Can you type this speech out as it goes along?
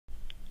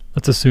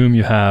Let's assume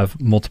you have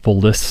multiple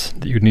lists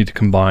that you need to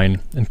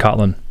combine in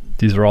Kotlin.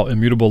 These are all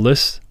immutable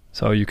lists,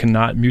 so you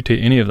cannot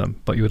mutate any of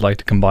them, but you would like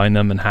to combine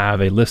them and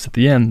have a list at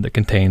the end that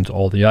contains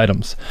all the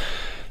items.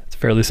 It's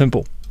fairly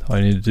simple. All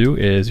you need to do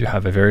is you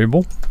have a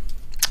variable,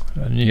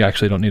 and you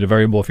actually don't need a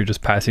variable if you're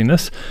just passing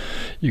this.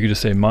 You can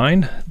just say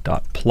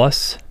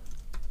mine.plus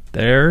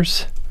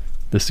theirs.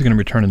 This is going to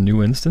return a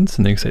new instance,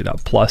 and then you can say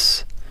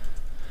 .plus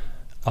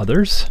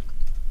others.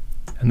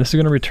 And this is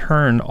going to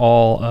return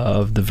all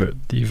of the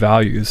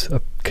values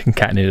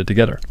concatenated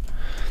together.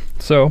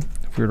 So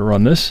if we were to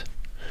run this,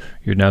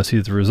 you'd now see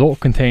that the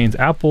result contains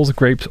apples,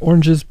 grapes,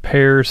 oranges,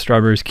 pears,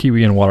 strawberries,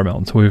 kiwi, and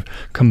watermelon. So we've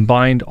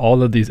combined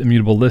all of these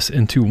immutable lists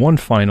into one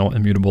final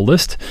immutable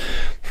list.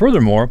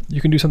 Furthermore, you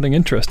can do something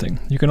interesting.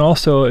 You can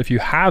also, if you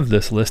have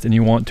this list and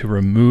you want to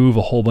remove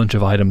a whole bunch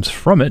of items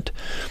from it,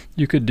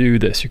 you could do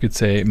this. You could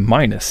say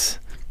minus,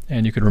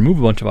 and you could remove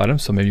a bunch of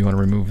items. So maybe you want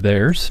to remove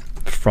theirs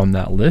from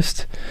that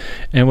list.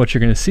 And what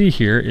you're going to see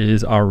here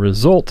is our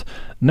result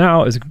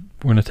now is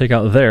we're going to take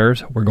out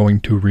theirs. We're going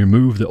to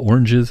remove the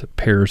oranges,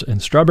 pears,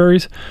 and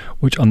strawberries,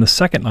 which on the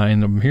second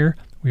line of here,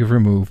 we've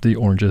removed the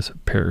oranges,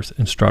 pears,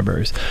 and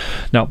strawberries.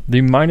 Now, the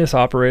minus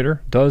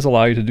operator does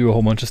allow you to do a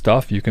whole bunch of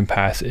stuff. You can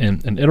pass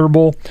in an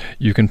iterable,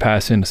 you can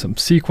pass in some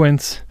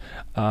sequence,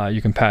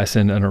 you can pass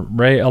in an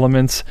array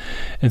elements,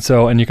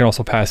 and you can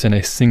also pass in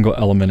a single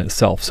element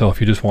itself. So if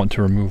you just want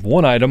to remove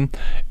one item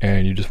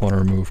and you just want to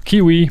remove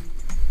kiwi,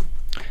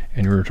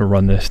 and you were to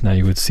run this, now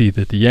you would see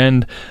that at the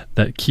end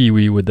that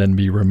kiwi would then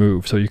be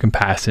removed. So you can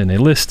pass in a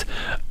list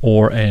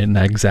or an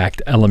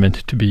exact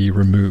element to be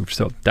removed.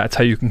 So that's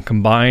how you can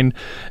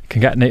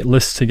concatenate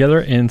lists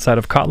together inside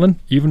of Kotlin,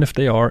 even if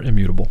they are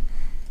immutable.